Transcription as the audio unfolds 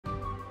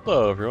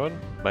Hello everyone,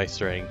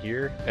 Meisterang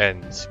here,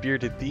 and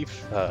Spirited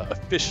Thief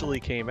officially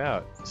came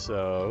out,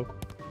 so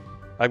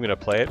I'm going to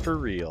play it for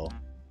real.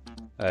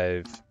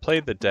 I've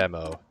played the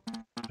demo.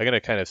 I'm going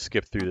to kind of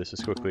skip through this as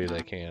quickly as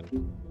I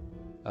can,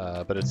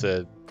 but it's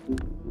a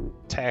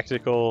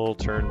tactical,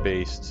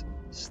 turn-based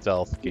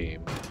stealth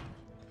game.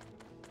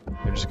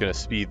 I'm just going to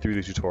speed through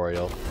the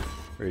tutorial,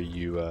 where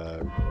you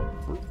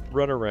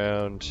run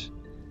around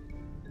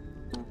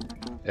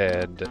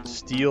and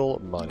steal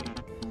money.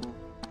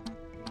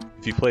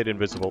 If you played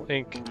Invisible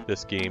Ink,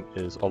 this game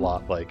is a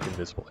lot like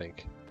Invisible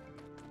Ink.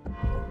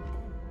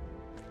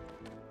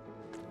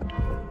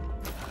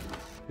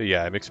 But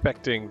yeah, I'm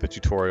expecting the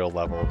tutorial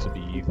level to be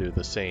either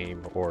the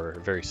same or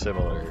very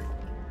similar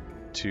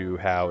to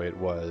how it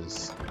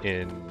was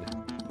in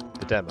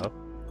the demo.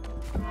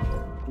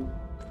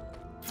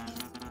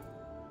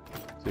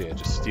 So yeah,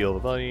 just steal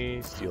the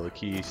money, steal the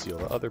key, steal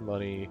the other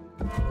money.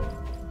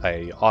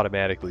 I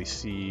automatically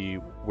see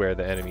where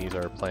the enemies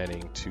are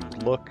planning to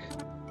look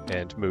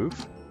and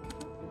move.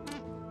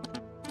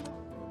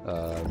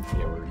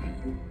 Yeah, we're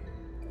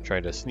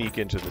trying to sneak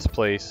into this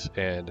place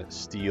and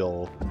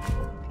steal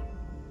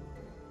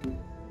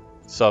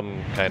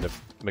some kind of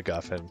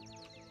MacGuffin.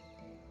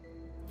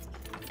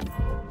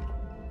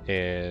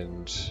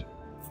 And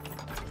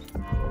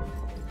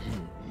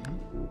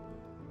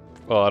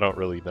well, I don't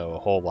really know a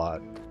whole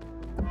lot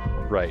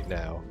right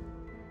now.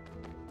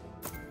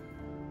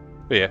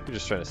 But yeah, we're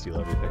just trying to steal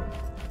everything.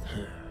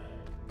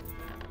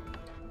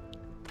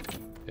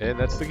 And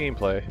that's the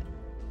gameplay.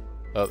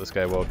 Oh, this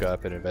guy woke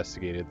up and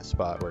investigated the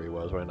spot where he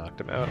was when I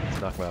knocked him out.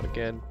 Let's knock him out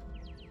again.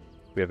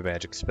 We have a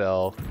magic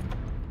spell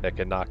that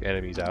can knock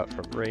enemies out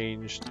from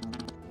ranged.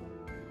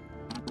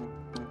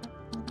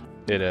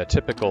 In a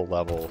typical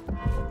level,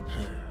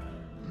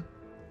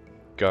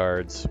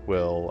 guards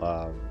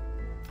will,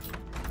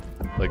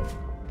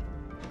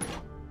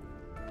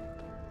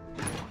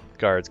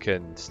 guards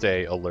can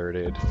stay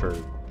alerted for...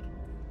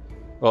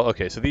 Well,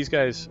 okay, so these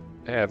guys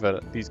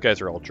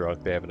are all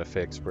drunk. They have an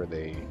affix where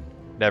they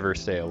never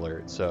stay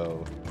alert,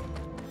 so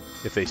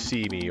if they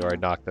see me or I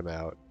knock them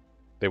out,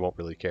 they won't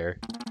really care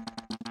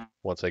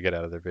once I get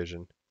out of their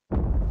vision.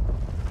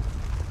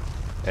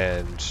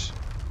 And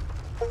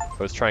I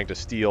was trying to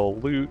steal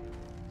loot,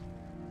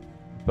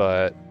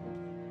 but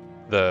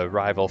the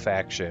rival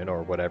faction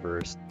or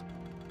whatever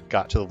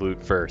got to the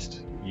loot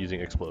first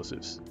using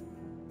explosives.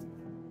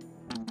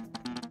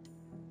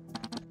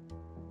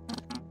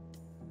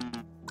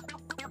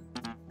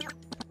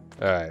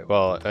 Alright,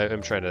 well,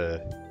 I'm trying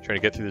to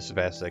get through this as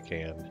fast as I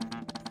can.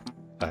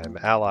 I'm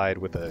allied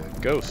with a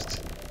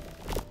ghost.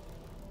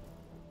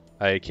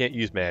 I can't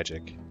use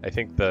magic. I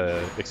think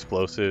the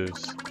explosion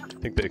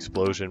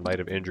might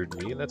have injured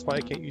me, and that's why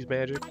I can't use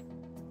magic.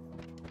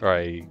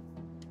 Or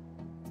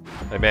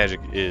my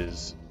magic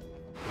is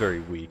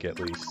very weak,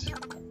 at least.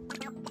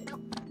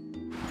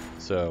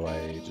 So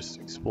I just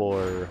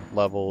explore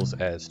levels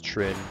as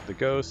Trin the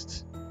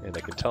ghost, and I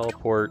can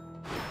teleport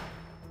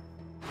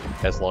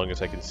as long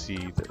as I can see,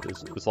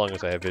 as long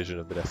as I have vision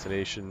of the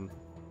destination.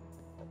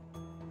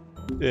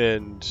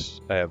 And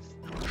I have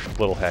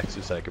little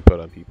hexes I can put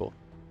on people.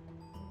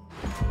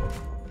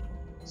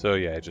 So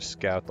yeah, I just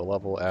scout the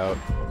level out,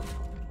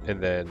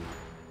 and then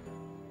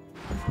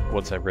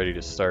once I'm ready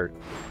to start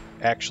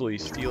actually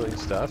stealing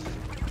stuff,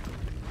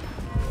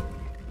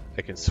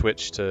 I can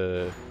switch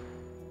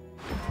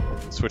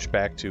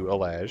back to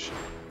Elaj.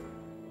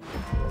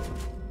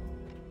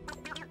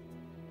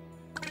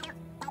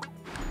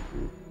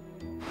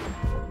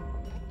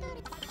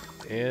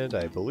 And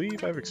I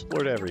believe I've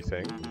explored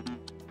everything.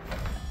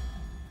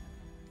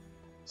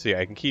 So yeah,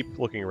 I can keep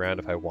looking around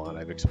if I want.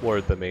 I've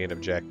explored the main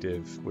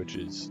objective, which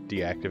is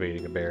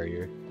deactivating a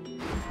barrier.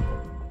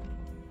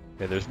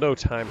 And there's no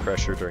time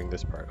pressure during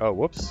this part. Oh,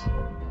 whoops.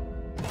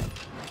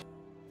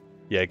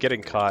 Yeah,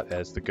 getting caught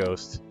as the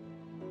ghost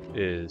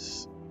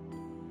is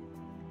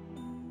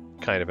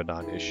kind of a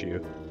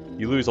non-issue.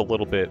 You lose a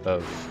little bit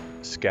of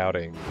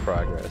scouting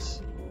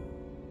progress.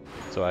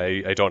 So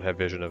I don't have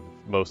vision of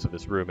most of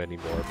this room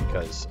anymore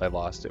because I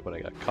lost it when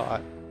I got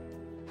caught.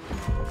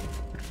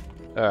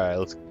 Alright,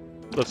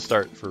 let's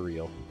start for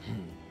real.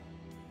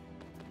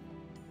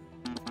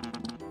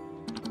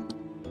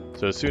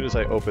 So as soon as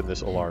I open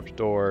this alarmed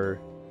door,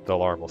 the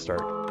alarm will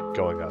start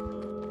going up.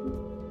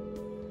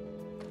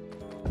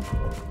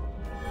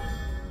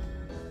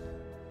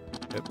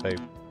 Yep, I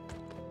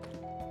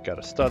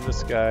gotta stun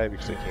this guy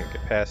because I can't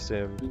get past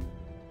him.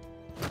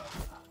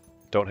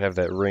 Don't have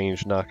that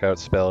ranged knockout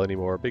spell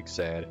anymore, big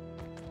sad.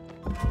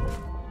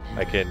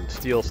 I can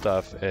steal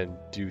stuff and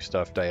do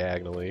stuff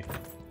diagonally.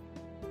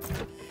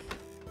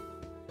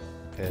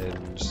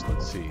 And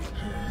let's see.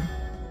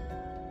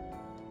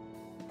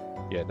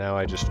 Yeah, now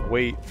I just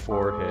wait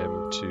for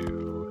him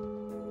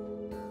to...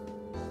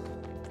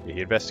 Yeah,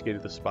 he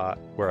investigated the spot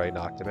where I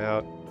knocked him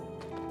out.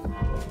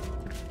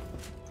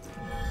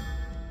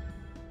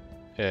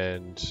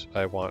 And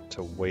I want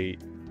to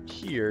wait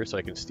here so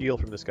I can steal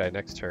from this guy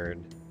next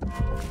turn.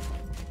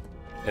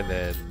 And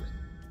then...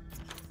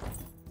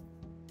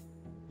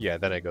 Yeah,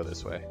 then I go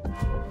this way.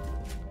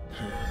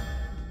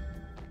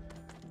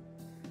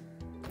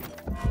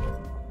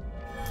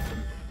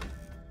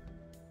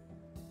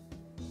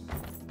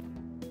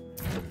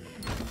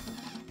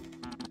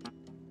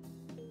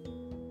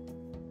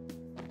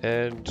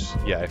 And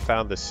yeah, I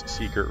found this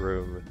secret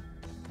room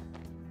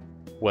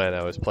when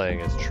I was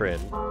playing as Trin.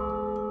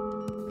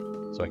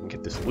 So I can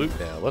get this loot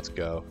now. Let's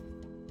go.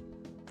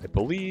 I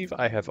believe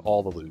I have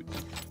all the loot.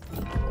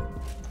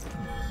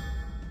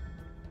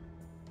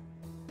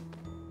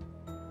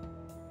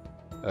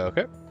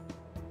 Okay.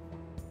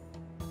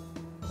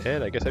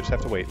 And I guess I just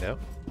have to wait now.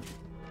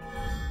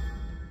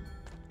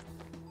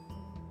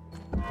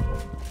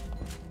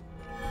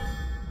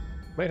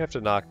 Might have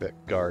to knock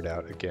that guard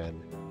out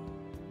again.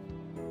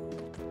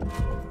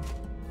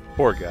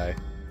 Poor guy.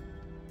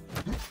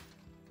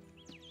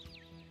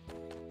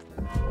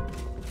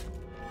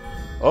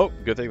 Oh,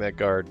 good thing that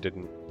guard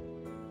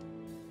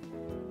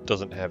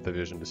doesn't have the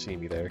vision to see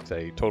me there, because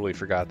I totally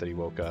forgot that he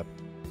woke up.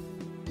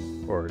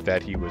 Or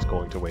that he was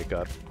going to wake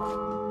up.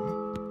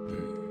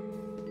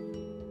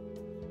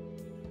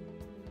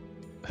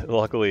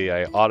 Luckily,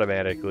 I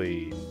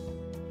automatically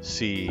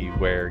see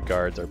where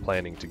guards are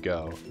planning to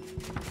go.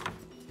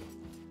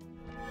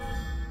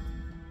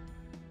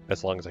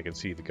 As long as I can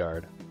see the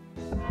guard.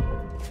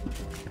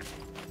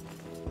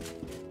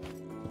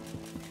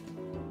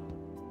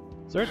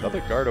 Is there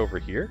another guard over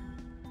here?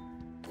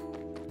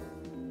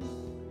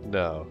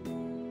 No.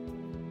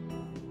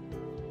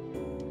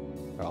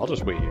 I'll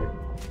just wait here.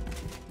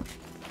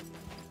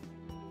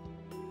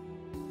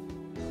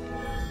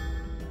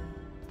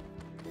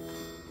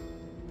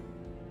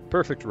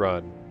 Perfect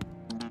run.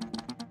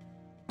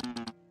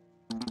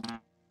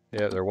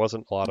 Yeah, there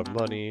wasn't a lot of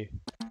money,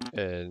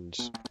 and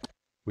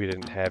we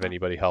didn't have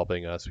anybody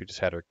helping us. We just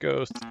had our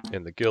ghost,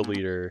 and the guild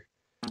leader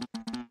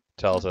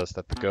tells us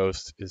that the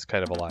ghost is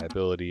kind of a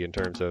liability in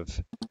terms of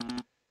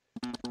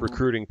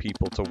recruiting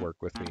people to work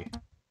with me.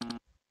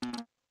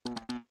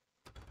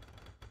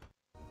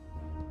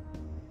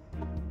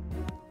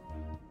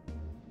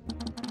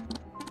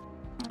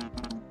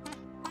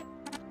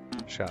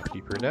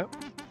 Shopkeeper now.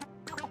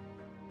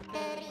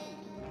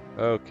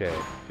 Okay,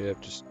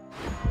 yep, just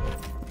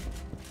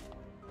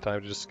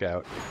time to just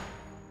scout.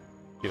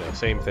 You know,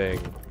 same thing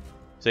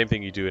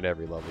you do in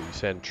every level. You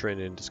send Trin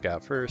in to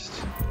scout first,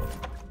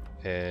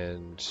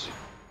 and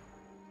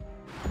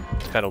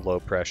it's kind of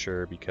low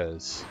pressure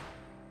because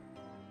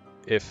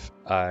if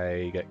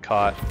I get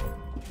caught,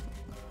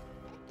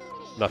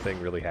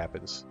 nothing really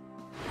happens.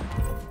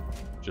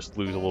 Just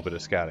lose a little bit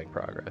of scouting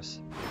progress.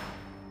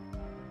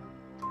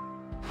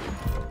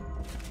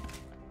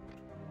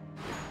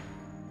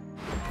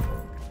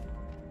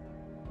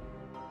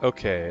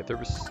 Okay, there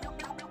was...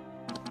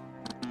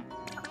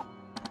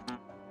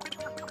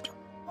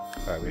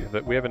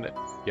 Alright, we have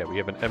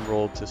an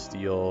emerald to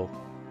steal.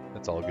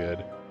 That's all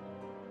good.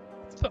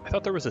 I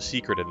thought there was a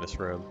secret in this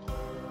room.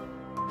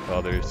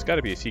 Well, there's got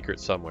to be a secret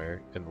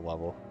somewhere in the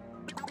level.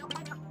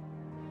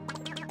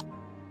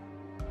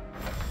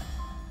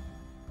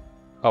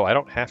 Oh, I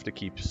don't have to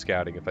keep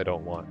scouting if I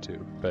don't want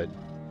to, but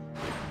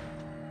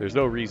there's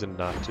no reason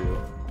not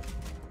to.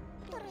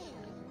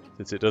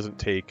 Since it doesn't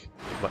take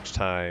much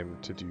time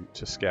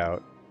to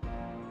scout,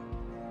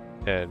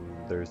 and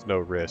there's no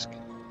risk.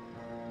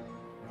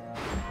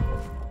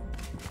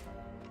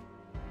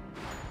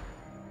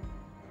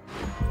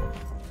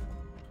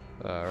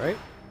 Alright.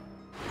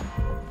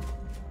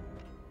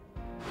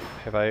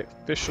 Have I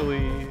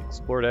officially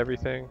explored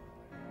everything?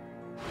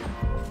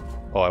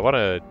 Oh, I want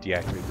to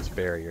deactivate this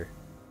barrier.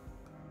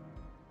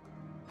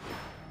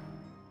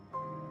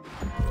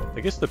 I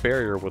guess the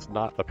barrier was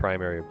not the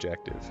primary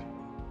objective.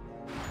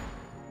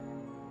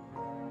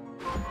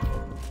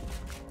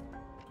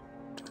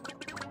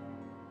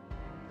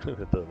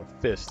 The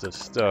Fist of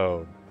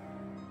Stone.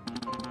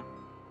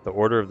 The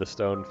Order of the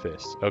Stone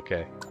Fist.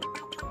 Okay.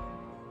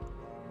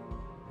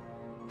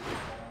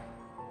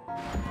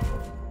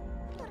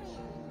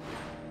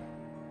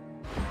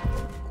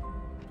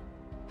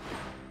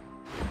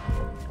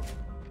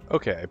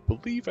 Okay, I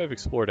believe I've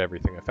explored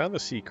everything. I found the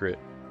secret.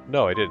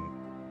 No, I didn't.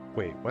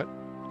 Wait, what?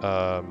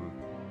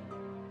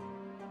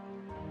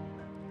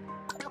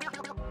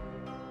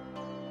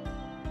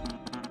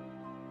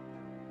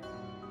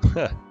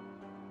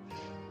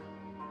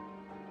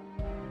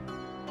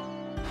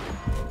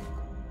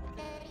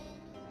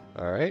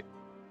 Alright.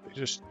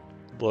 Just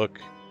look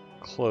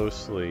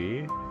closely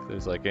if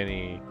there's like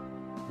any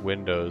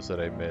windows that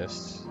I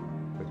missed.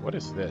 Wait, what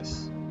is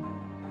this?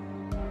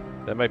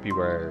 That might be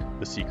where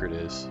the secret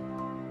is.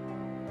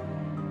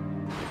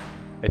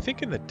 I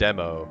think in the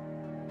demo...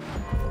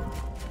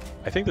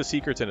 I think the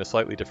secret's in a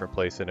slightly different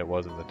place than it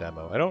was in the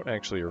demo. I don't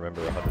actually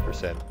remember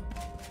 100%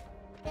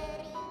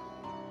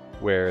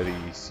 where the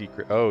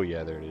secret... Oh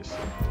yeah, there it is.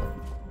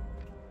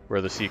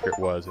 Where the secret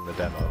was in the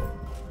demo.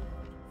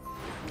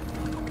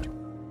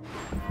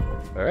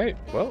 Alright,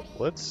 well,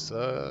 let's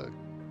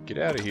get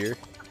out of here.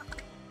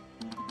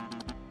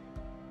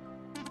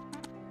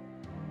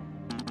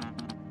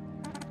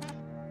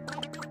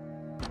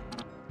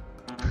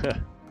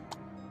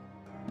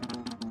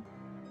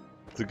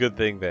 It's a good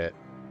thing that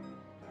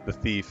the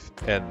thief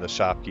and the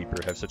shopkeeper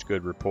have such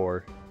good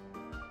rapport.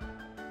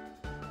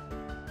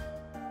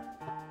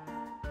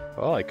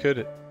 Well, I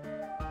could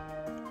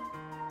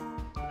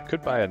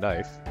buy a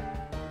knife.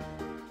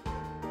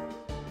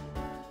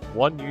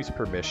 1 use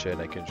per mission,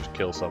 I can just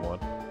kill someone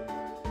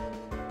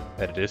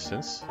at a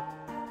distance.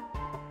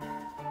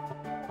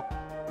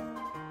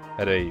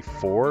 At a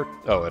 4?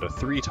 Oh, at a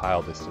 3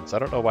 tile distance. I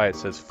don't know why it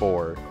says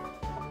 4.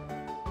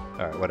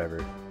 Alright,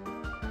 whatever.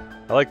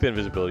 I like the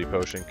invisibility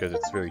potion because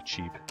it's very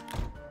cheap.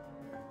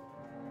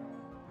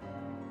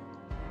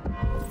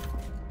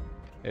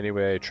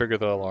 Anyway, trigger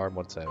the alarm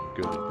once I'm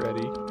good and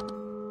ready.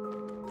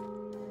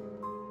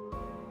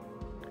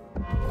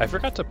 I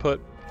forgot to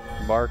put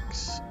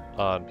marks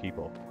on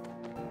people.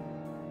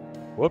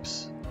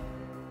 Whoops.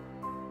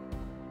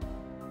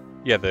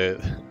 Yeah, the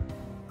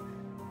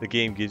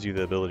game gives you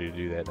the ability to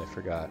do that, and I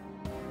forgot.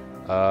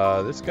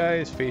 This guy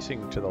is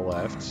facing to the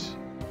left.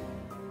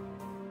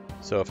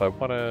 So if I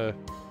want to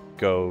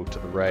go to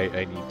the right,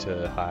 I need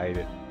to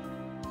hide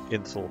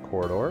in this little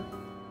corridor.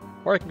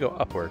 Or I can go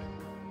upward.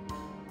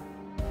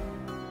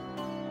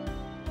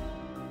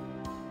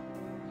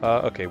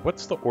 Okay,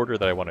 what's the order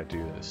that I want to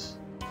do this?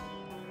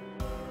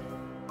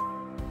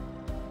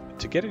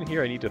 To get in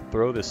here, I need to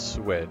throw this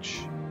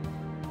switch.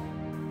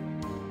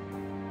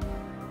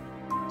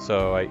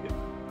 So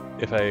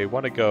if I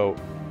want to go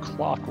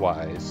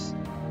clockwise,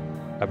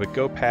 I would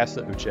go past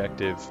the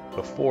objective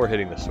before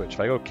hitting the switch. If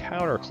I go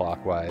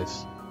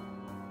counterclockwise,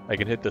 I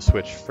can hit the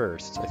switch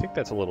first. I think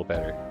that's a little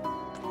better.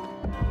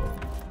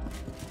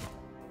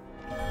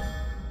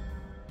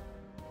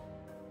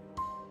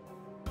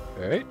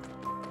 Alright.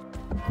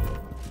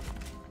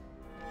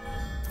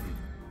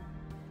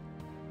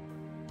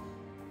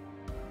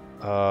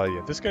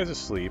 Yeah, this guy's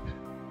asleep.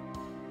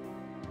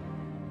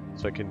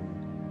 So I can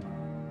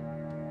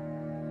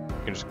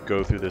just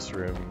go through this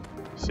room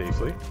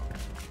safely.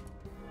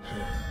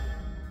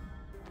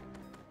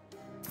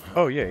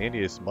 Oh yeah,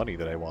 Andy has money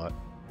that I want.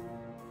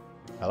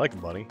 I like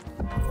money.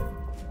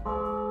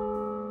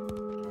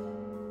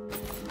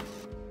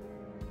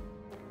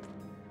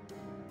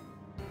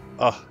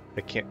 Ugh,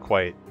 I can't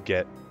quite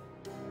get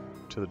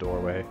to the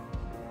doorway.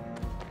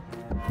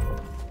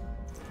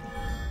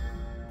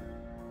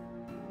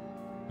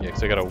 Yeah,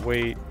 because I gotta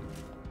wait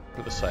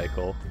for the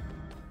cycle.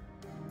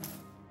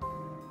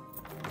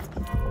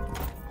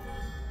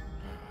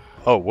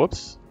 Oh,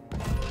 whoops.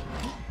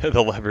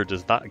 The lever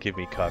does not give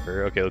me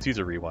cover. Okay, let's use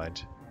a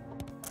rewind.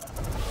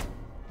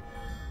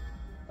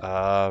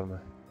 Okay,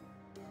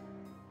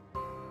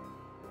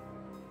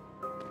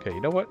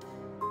 you know what?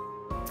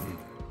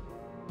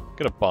 I'm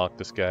gonna bonk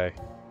this guy.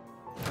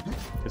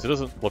 Because it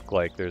doesn't look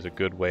like there's a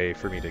good way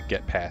for me to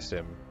get past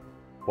him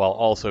while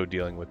also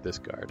dealing with this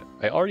guard.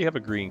 I already have a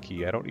green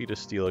key. I don't need to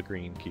steal a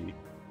green key.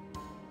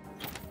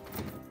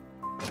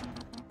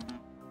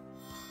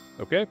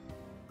 Okay.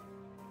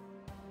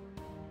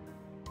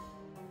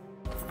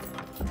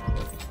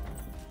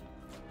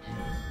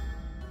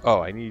 Oh,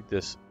 I need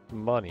this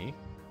money.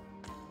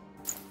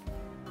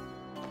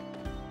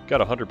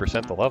 Got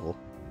 100% the level.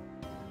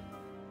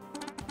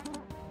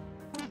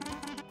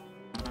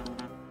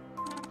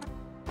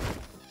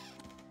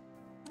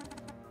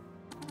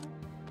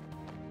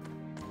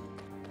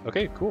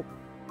 Okay, cool.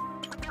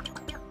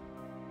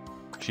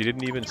 She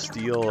didn't even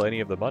steal any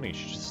of the money,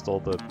 she just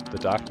stole the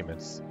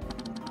documents.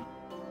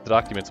 The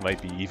documents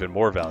might be even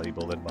more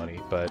valuable than money,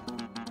 but,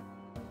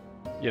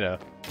 you know.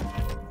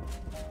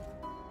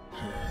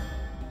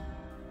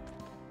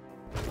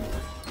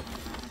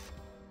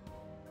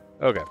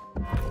 Okay.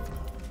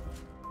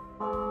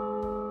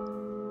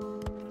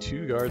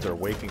 2 guards are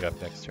waking up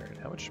next turn.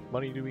 How much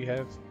money do we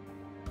have?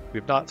 We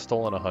have not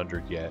stolen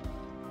 100 yet.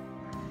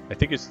 I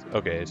think it's...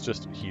 okay, it's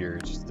just here.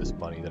 It's just this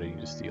money that I need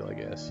to steal, I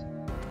guess.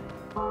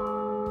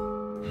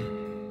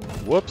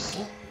 Whoops!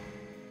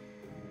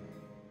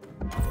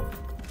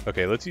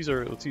 Okay, let's use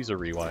a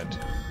rewind.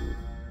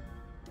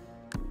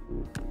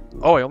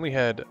 Oh, I only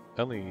had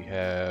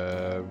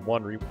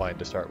 1 rewind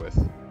to start with.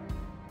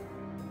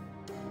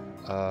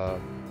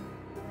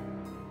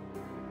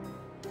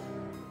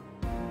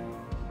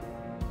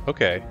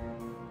 Okay.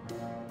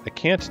 I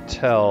can't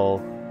tell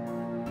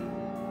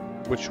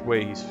which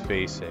way he's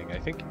facing. I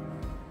think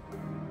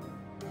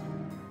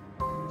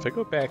if I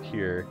go back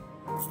here...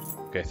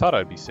 okay, I thought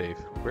I'd be safe.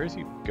 Where is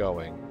he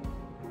going?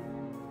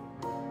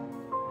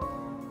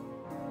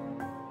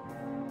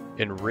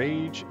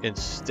 Enrage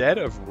instead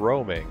of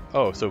roaming.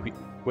 Oh, so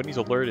when he's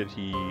alerted,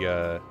 he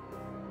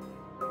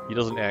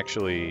doesn't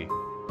actually...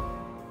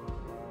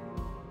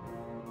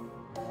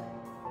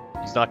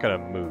 he's not gonna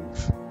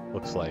move,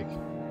 looks like.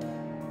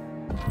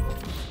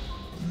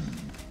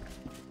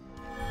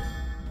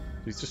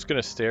 He's just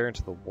gonna stare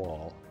into the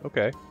wall.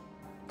 Okay.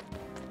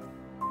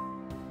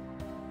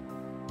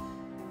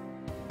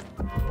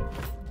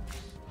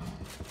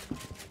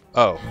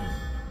 Oh.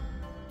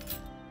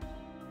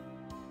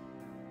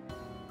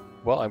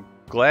 Well, I'm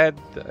glad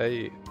that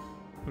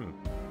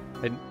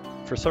and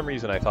for some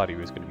reason I thought he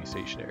was going to be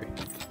stationary.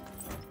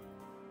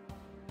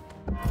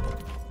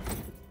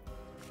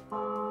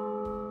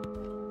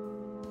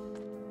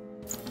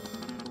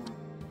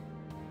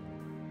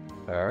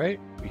 Alright,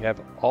 we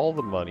have all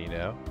the money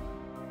now.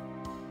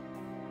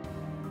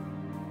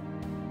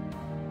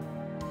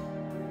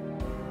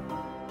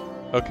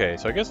 Okay,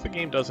 so I guess the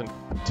game doesn't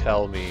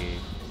tell me...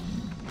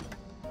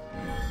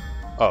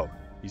 Oh,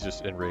 he's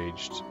just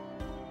enraged.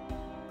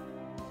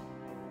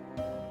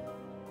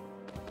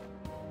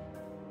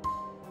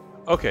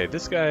 Okay,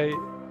 this guy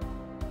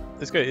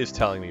is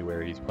telling me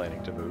where he's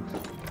planning to move.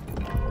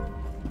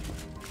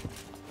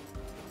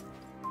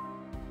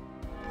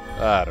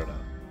 I don't know.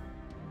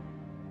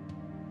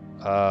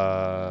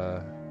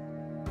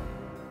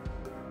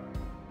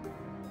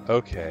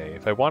 Okay,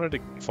 if I want to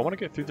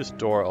get through this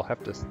door, I'll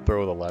have to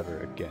throw the lever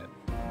again.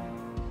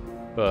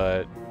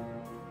 But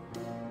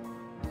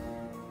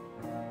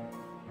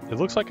it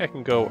looks like I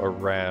can go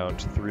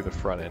around through the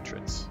front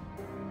entrance.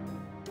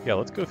 Yeah,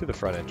 let's go through the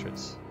front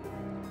entrance.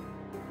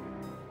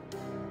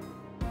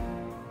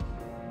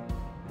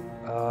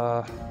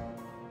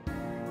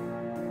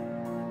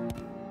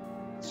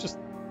 It's just,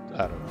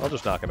 I don't know, I'll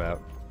just knock him out.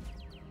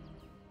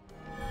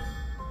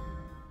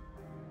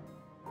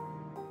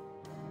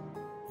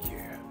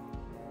 Yeah.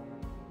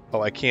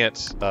 Oh, I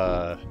can't,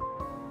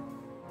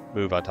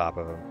 move on top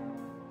of him.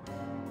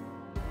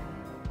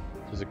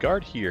 There's a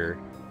guard here.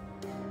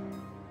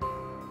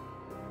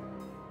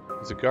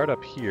 There's a guard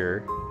up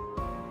here.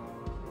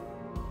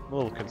 I'm a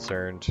little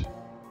concerned.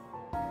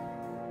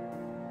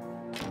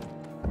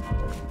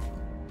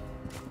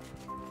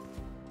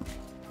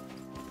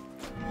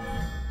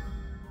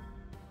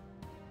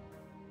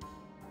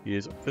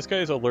 This guy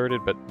is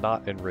alerted but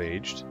not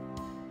enraged.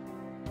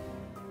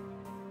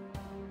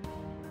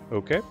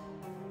 Okay.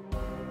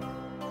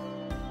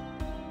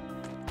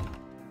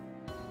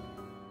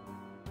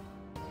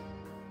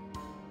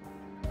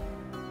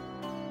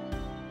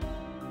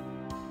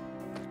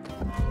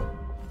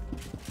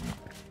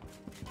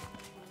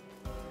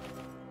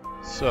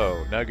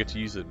 So, now I get to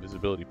use the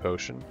invisibility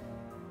potion.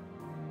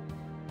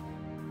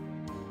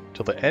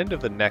 Till the end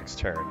of the next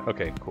turn.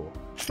 Okay, cool.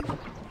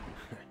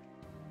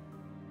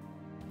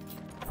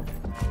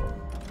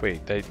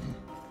 Wait, that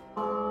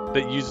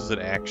uses an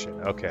action.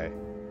 Okay.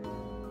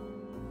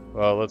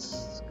 Well,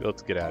 let's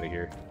get out of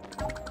here.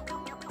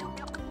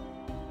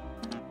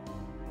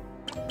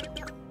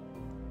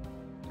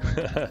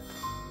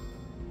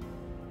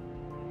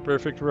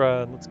 Perfect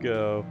run. Let's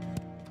go.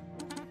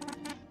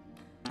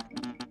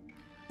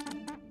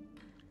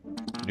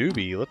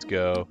 Newbie, let's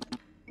go.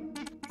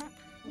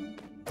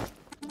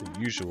 The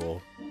usual.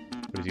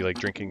 What is he like,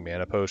 drinking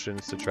mana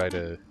potions to try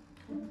to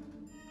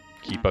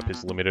keep up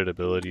his limited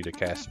ability to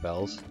cast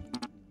spells?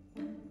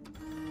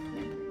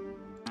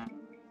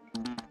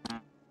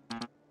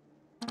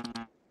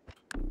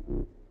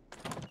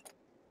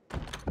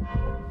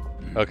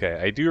 Okay,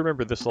 I do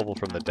remember this level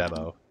from the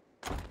demo.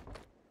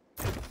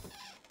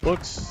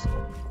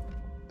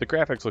 The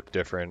graphics look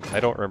different. I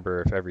don't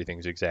remember if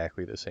everything's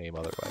exactly the same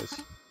otherwise.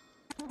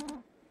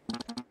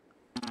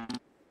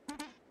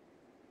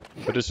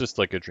 But it's just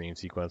like a dream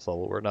sequence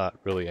level where not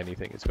really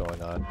anything is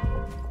going on.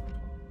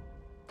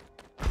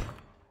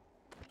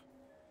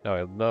 Now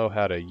I know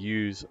how to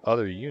use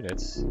other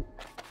units.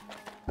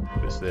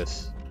 What is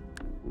this?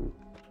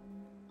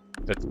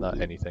 That's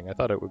not anything. I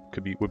thought it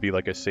would be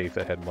like a safe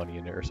that had money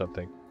in it or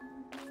something.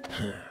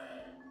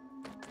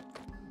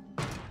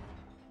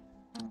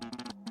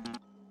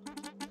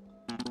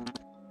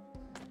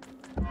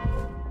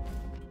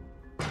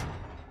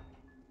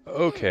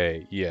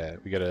 Okay, yeah,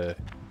 we gotta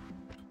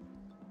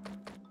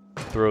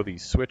throw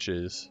these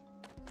switches.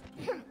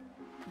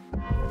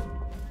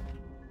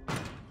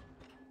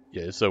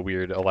 Yeah, it's a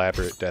weird,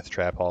 elaborate death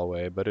trap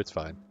hallway, but it's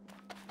fine.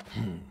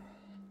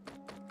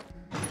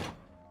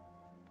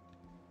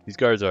 These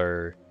guards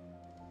are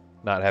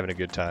not having a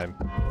good time.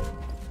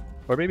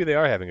 Or maybe they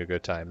are having a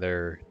good time.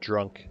 They're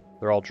drunk.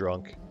 They're all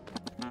drunk.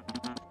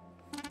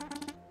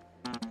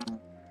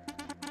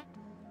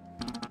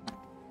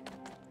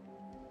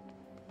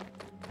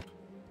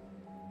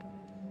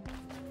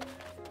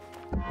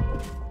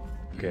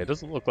 Okay, it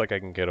doesn't look like I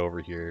can get over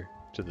here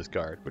to this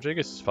guard, which I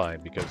guess is fine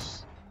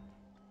because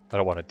I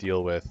don't want to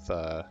deal with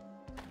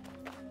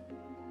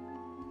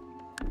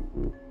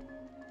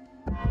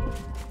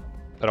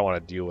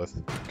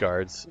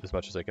guards as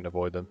much as I can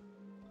avoid them.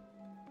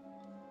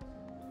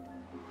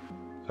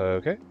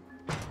 Okay.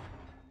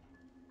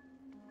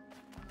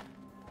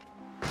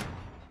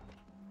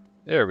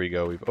 There we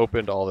go. We've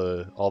opened all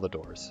the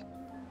doors.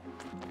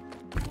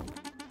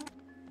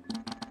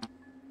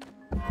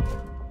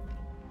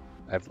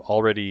 I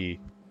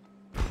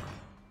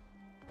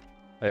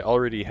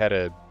already had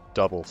a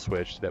double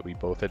switch that we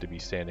both had to be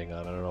standing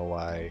on. I don't know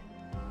why.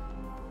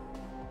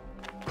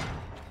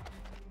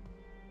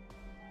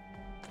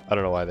 I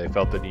don't know why they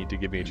felt the need to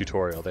give me a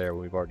tutorial there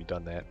when we've already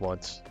done that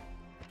once.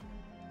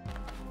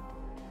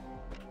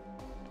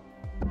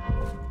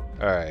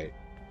 Alright.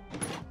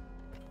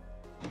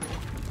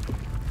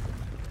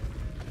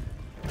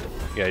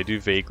 Yeah, I do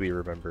vaguely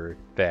remember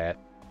that.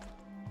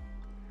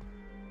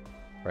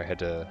 Where I had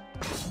to...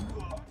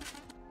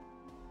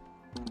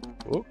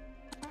 Oh.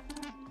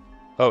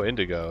 Oh,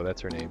 Indigo,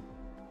 that's her name.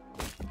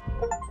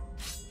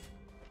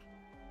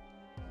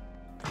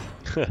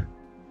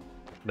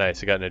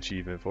 Nice, I got an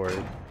achievement for it.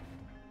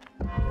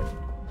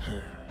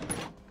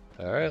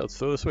 Alright, let's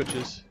throw the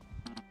switches.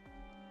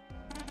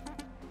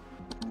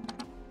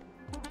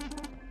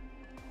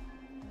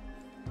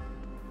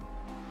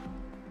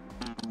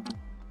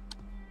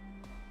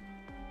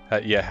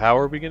 Yeah, how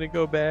are we gonna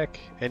go back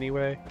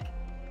anyway?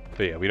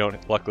 But yeah, we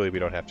don't. Luckily, we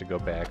don't have to go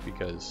back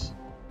because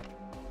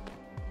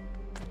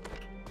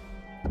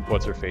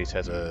what's her face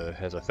has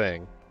a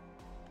thing.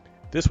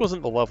 This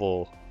wasn't the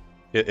level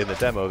in the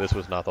demo. This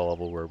was not the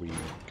level where we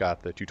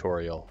got the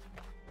tutorial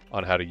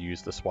on how to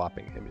use the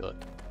swapping amulet.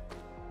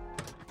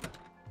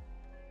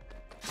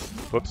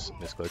 Whoops,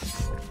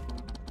 misclicked.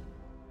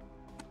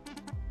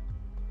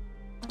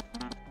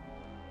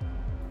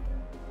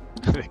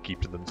 They keep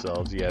to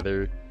themselves. Yeah,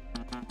 they're.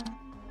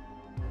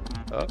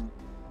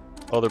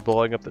 Oh, they're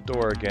blowing up the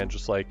door again,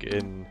 just like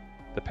in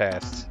the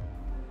past.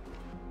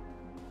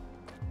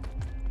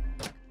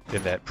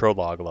 In that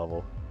prologue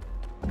level.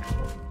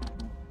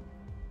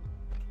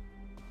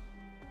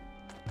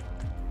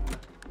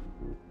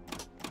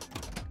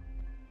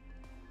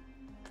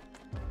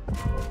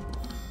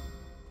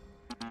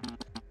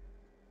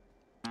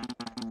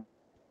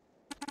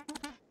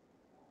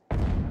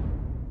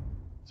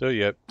 So,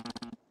 yep.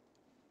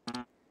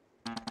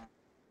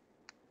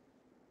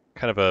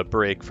 Kind of a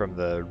break from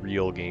the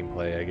real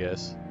gameplay, I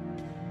guess.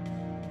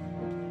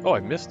 Oh, I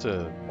missed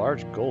a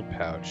large gold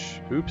pouch.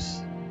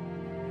 Oops.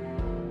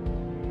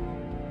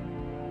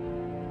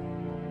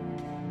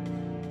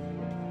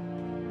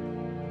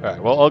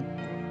 Alright, well,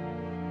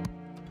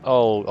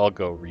 I'll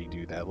go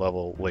redo that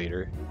level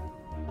later.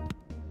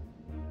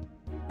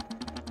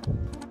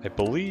 I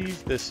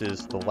believe this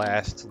is the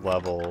last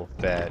level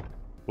that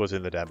was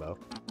in the demo.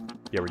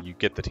 Yeah, where you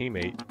get the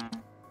teammate.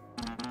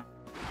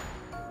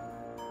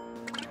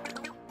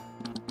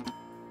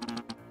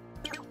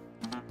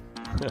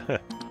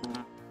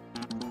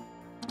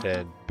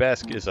 And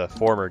Besk is a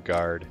former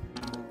guard,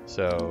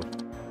 so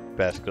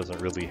Besk doesn't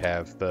really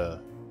have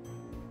the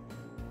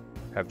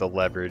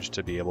leverage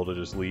to be able to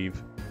just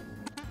leave.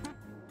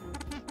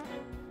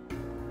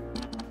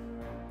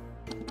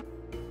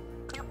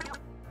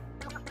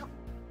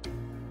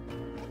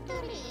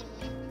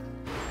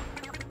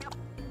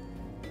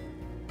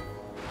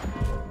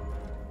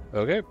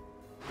 Okay.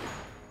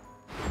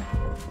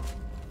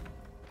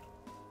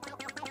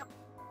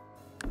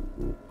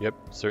 Yep,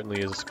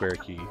 certainly is a square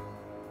key.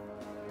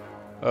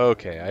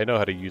 Okay, I know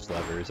how to use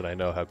levers and I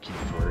know how keys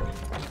work.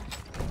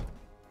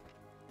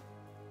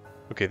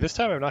 Okay, this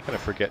time I'm not going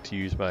to forget to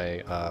use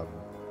my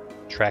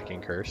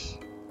tracking curse.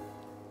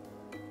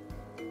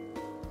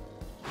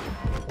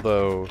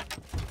 Although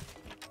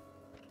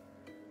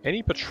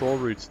any patrol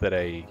routes that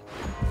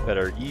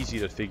are easy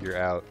to figure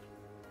out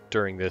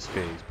during this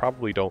phase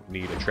probably don't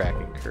need a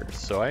tracking curse.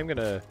 So I'm going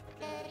to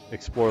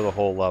explore the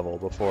whole level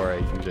before I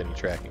use any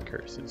tracking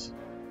curses.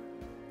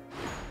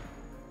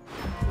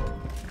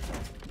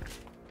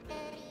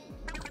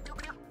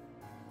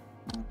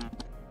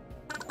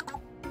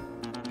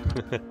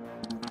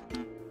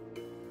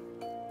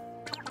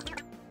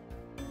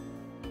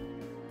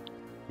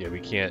 Yeah, we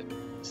can't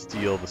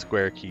steal the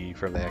square key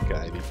from that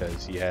guy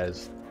because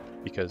he's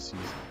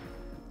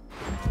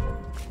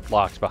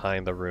locked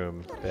behind the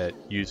room that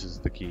uses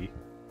the key.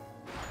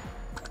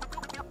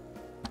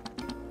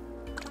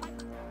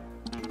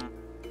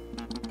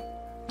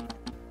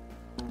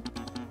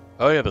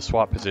 Oh yeah, the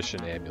swap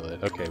position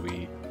amulet. Okay,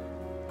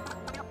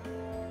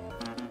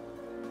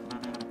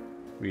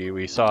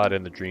 we saw it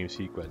in the dream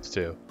sequence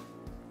too.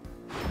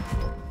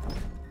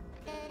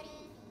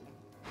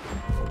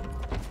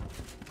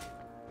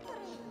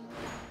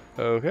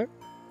 Okay.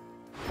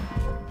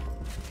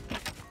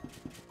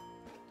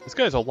 This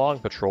guy's a long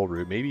patrol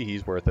route. Maybe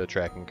he's worth a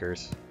tracking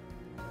curse.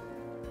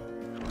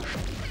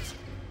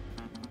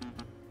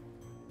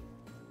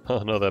 Oh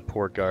no, that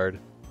poor guard.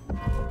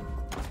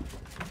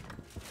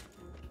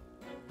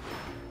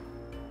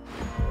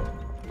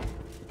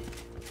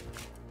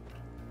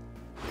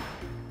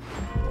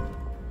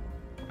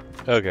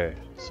 Okay,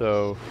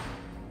 so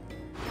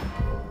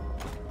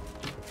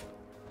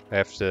I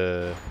have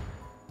to...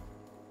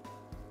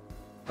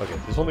 Okay,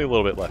 there's only a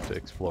little bit left to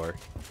explore.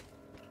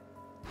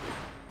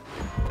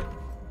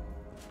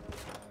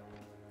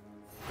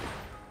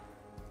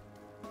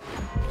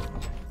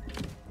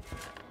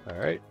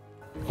 Alright.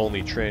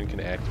 Only Trin can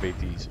activate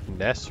these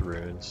Ness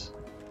runes.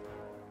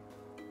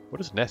 What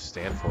does Ness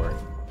stand for?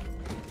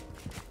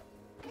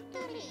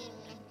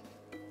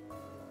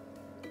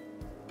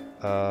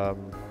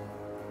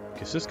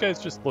 Guess this guy's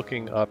just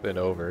looking up and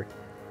over.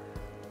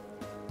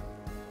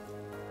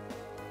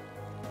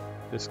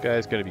 This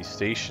guy's gonna be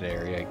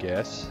stationary, I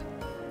guess.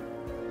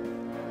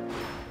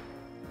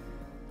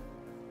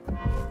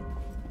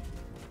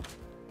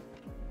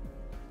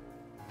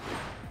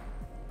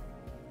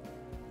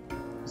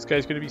 This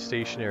guy's gonna be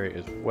stationary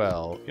as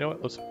well. You know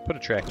what? Let's put a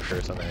tracking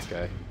curse on that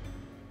guy.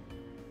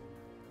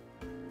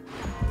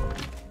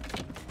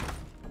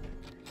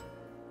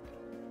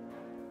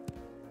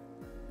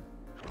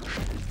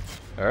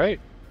 Alright.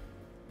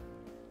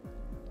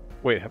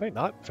 Wait, have I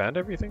not found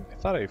everything? I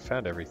thought I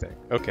found everything.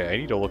 Okay, I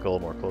need to look a little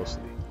more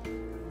closely.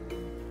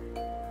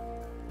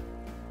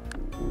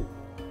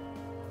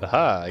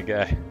 Aha!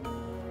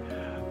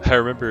 I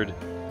remembered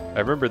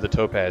the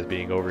topaz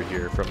being over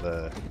here from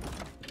the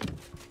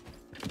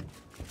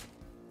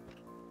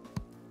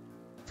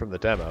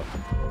demo.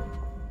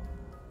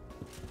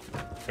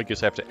 I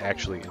guess I have to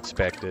actually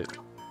inspect it.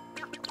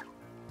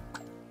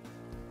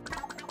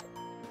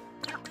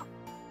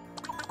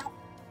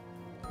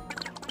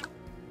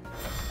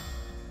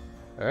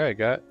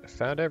 Alright,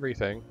 found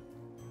everything.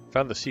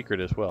 Found the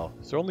secret as well.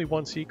 Is there only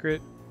one secret?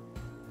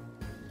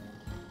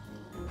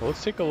 Well,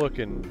 let's take a look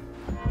and...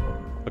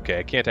 Okay,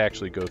 I can't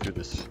actually go through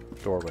this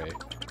doorway.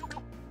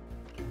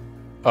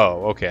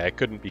 Oh, okay, I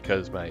couldn't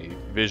because my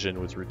vision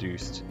was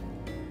reduced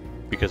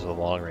because of the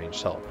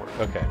long-range teleport.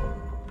 Okay.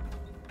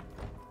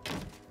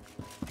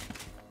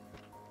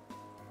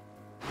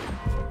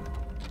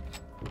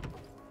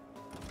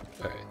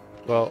 Alright,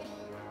 well...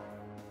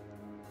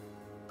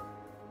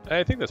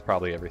 I think that's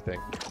probably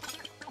everything.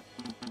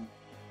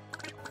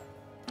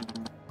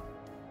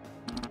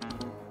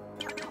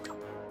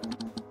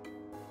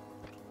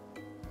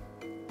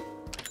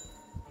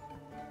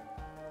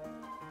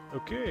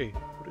 Okay,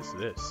 what is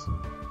this?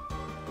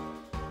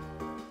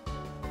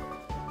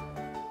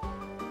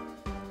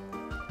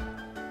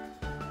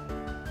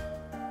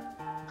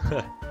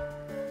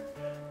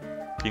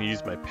 Can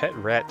use my pet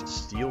rat to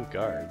steal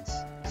guards.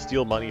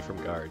 Steal money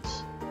from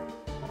guards.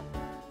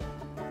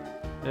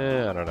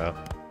 I don't know.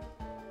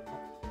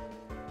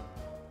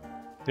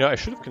 You know, I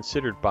should have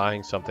considered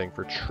buying something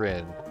for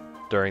Trin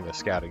during the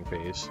scouting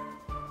phase.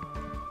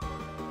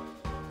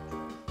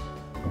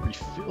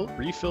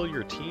 Refill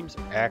your team's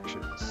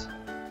actions.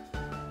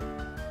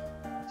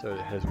 So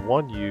it has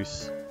one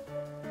use.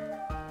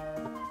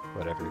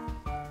 Whatever.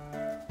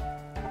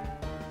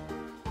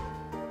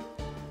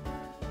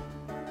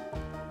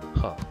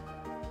 Huh.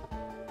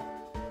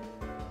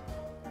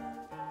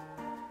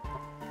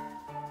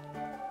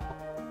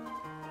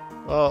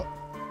 Well,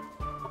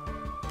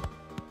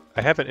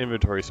 I have an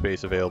inventory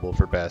space available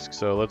for Besk,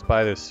 so let's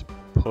buy this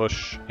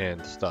push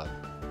and stun.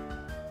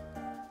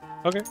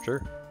 Okay,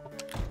 sure.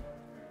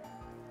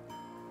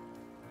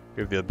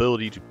 We have the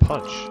ability to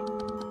punch.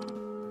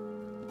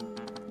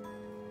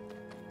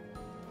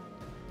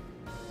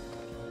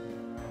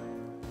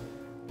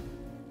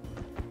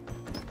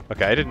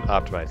 Okay, I didn't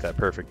optimize that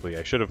perfectly.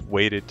 I should have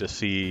waited to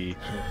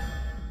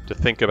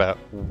think about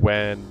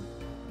when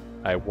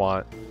I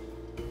want,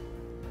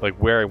 like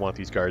where I want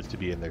these guards to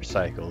be in their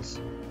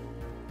cycles.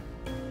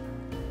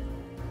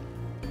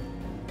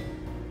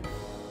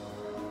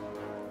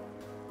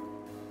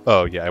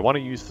 Oh yeah, I want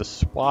to use the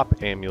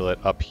swap amulet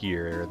up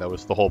here. That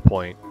was the whole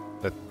point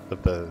of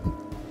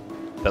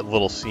that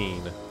little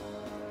scene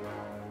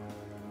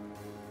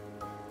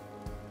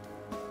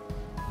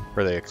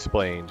where they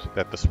explained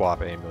that the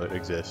swap amulet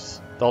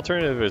exists. The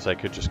alternative is I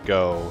could just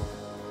go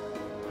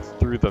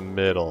through the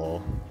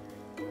middle,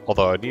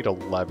 although I need a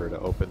lever to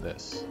open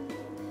this.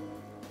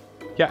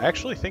 Yeah, I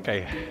actually think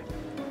I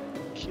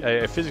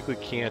physically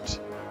can't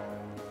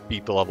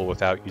beat the level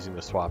without using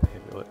the swap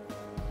amulet.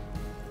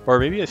 Or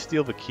maybe I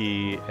steal the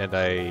key and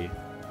I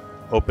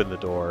open the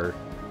door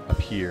up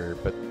here,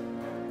 but...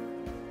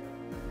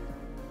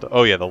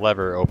 oh yeah, the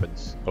lever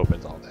opens all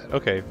that.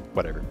 Okay,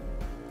 whatever.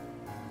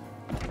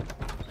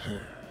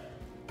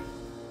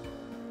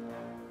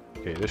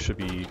 Okay, this should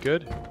be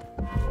good.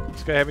 Does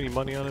this guy have any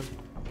money on him?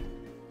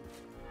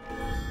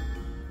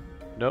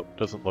 Nope,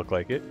 doesn't look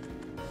like it.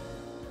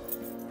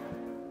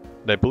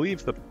 And I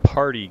believe the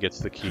party gets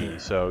the key,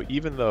 so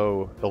even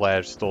though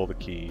Elaj stole the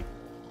key,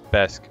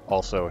 Besk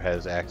also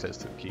has access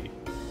to the key.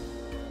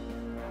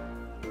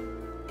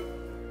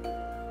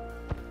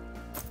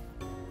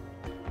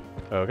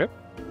 Okay.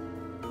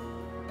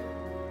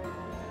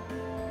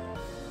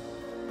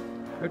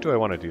 How do I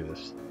want to do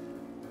this?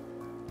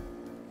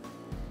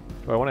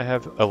 Do I want to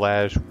have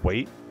Elaj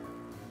wait?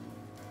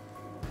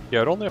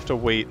 Yeah, I'd only have to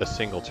wait a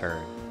single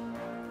turn.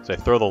 So I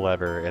throw the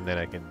lever and then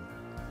I can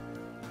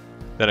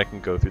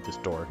go through this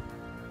door.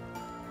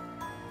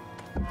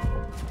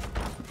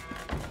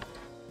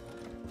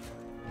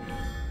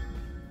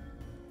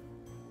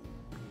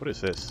 What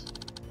is this?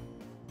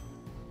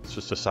 It's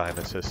just a sign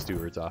that says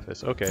steward's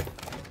office. Okay.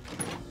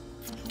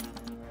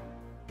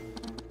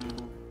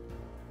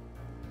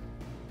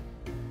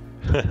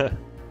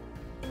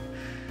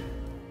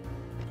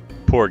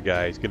 Poor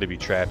guy, he's gonna be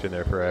trapped in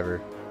there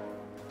forever.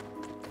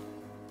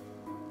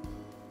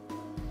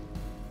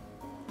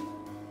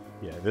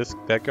 Yeah,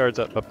 that guard's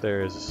up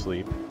there is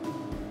asleep.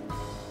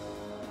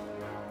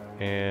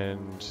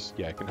 And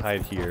yeah, I can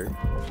hide here.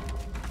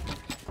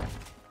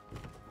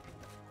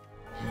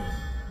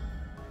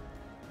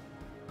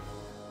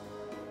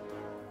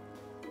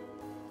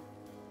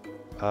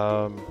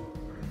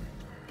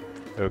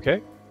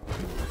 Okay.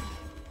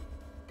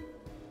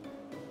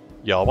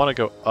 Yeah, I'll want to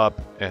go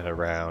up and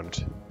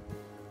around.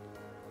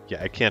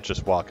 Yeah, I can't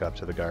just walk up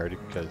to the guard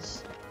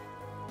because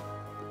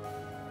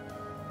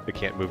I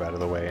can't move out of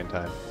the way in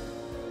time.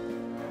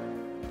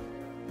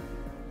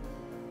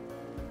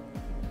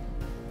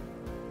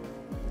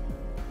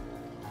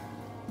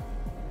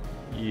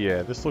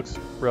 Yeah, this looks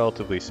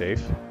relatively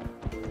safe.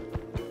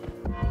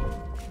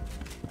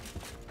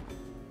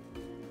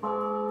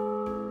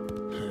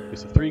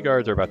 Because the 3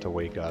 guards are about to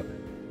wake up.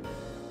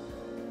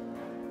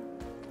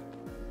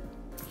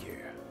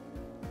 Yeah.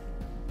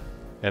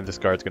 And this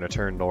guard's going to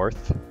turn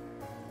north.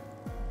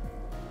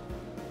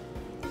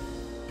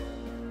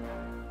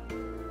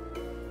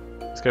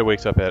 This guy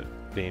wakes up at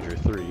danger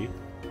 3.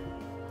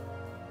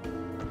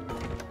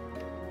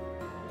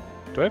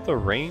 Do I have the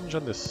range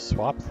on this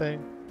swap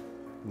thing?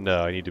 No,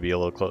 I need to be a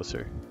little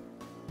closer.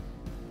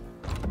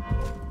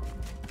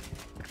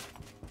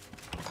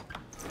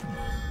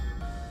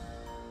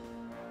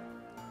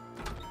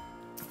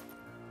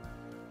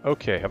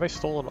 Okay, have I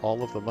stolen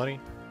all of the money?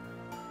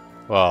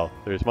 Well,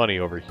 there's money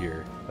over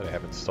here that I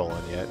haven't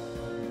stolen yet.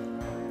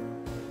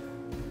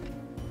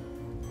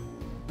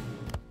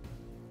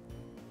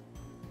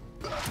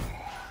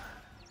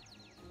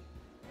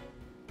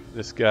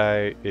 This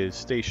guy is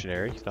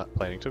stationary, he's not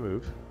planning to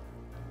move.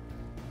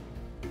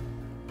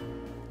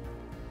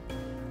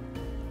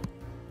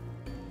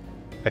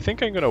 I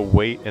think I'm gonna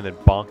wait and then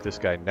bonk this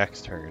guy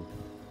next turn.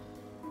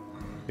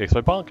 Okay, so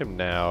I bonk him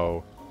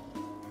now.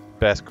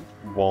 Besk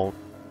won't,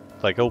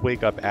 like, he'll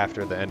wake up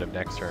after the end of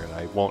next turn.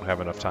 I won't have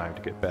enough time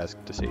to get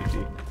Besk to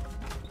safety.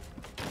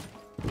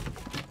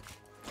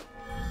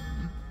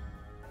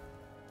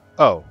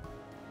 Oh.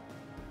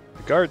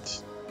 The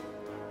guards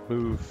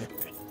move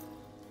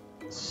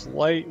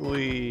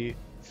slightly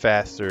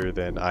faster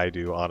than I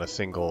do on a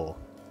single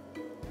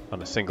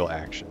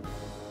action.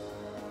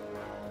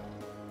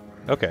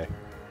 Okay.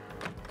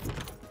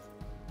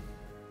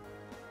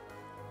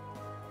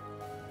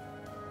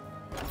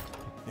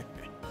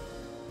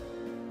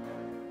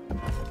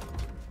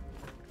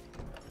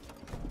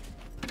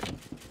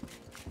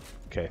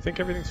 Okay, I think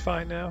everything's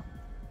fine now.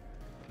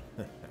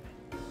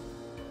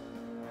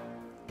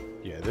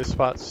 Yeah, this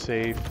spot's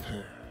safe.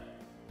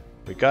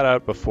 We got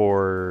out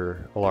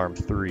before alarm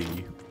 3,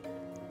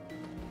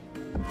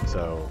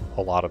 so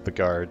a lot of the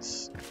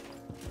guards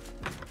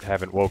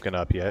haven't woken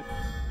up yet.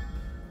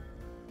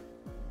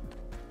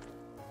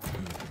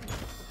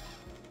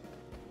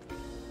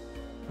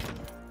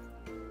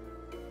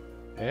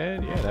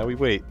 And yeah, now we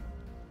wait.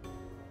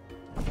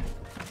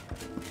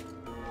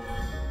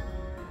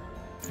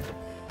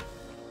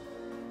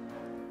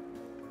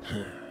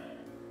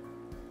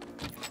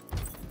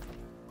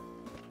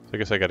 So I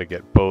guess I gotta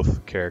get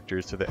both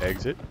characters to the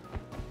exit.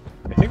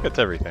 I think that's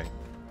everything.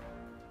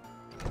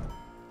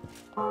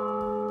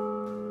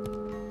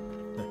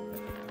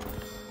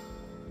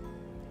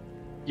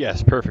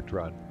 Yes, perfect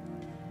run.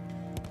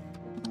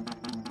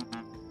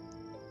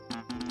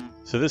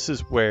 So this is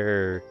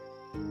where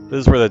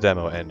the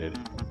demo ended.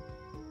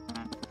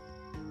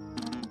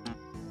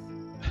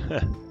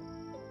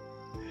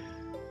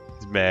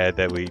 He's mad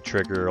that we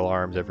trigger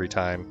alarms every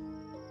time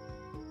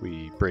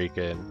we break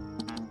in.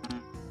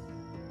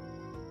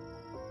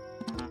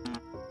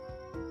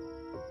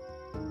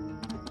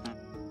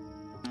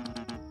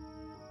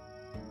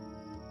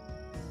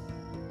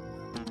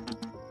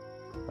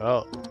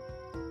 Oh.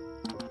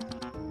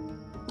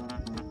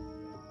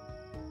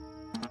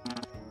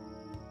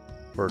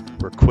 We're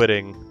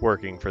quitting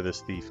working for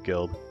this thief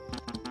guild.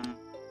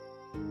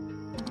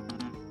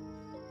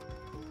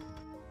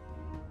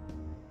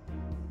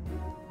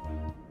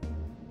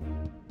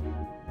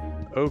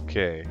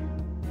 Okay.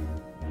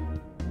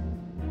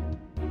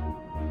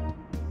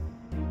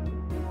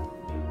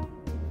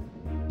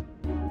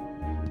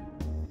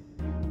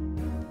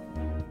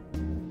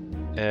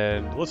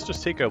 And let's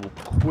just take a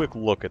quick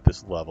look at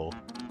this level.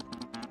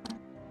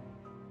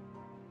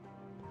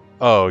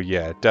 Oh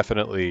yeah,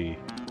 definitely.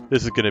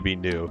 This is going to be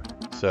new,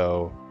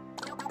 so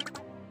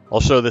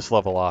I'll show this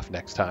level off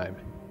next time.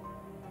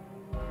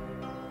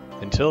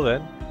 Until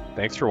then,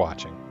 thanks for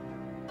watching.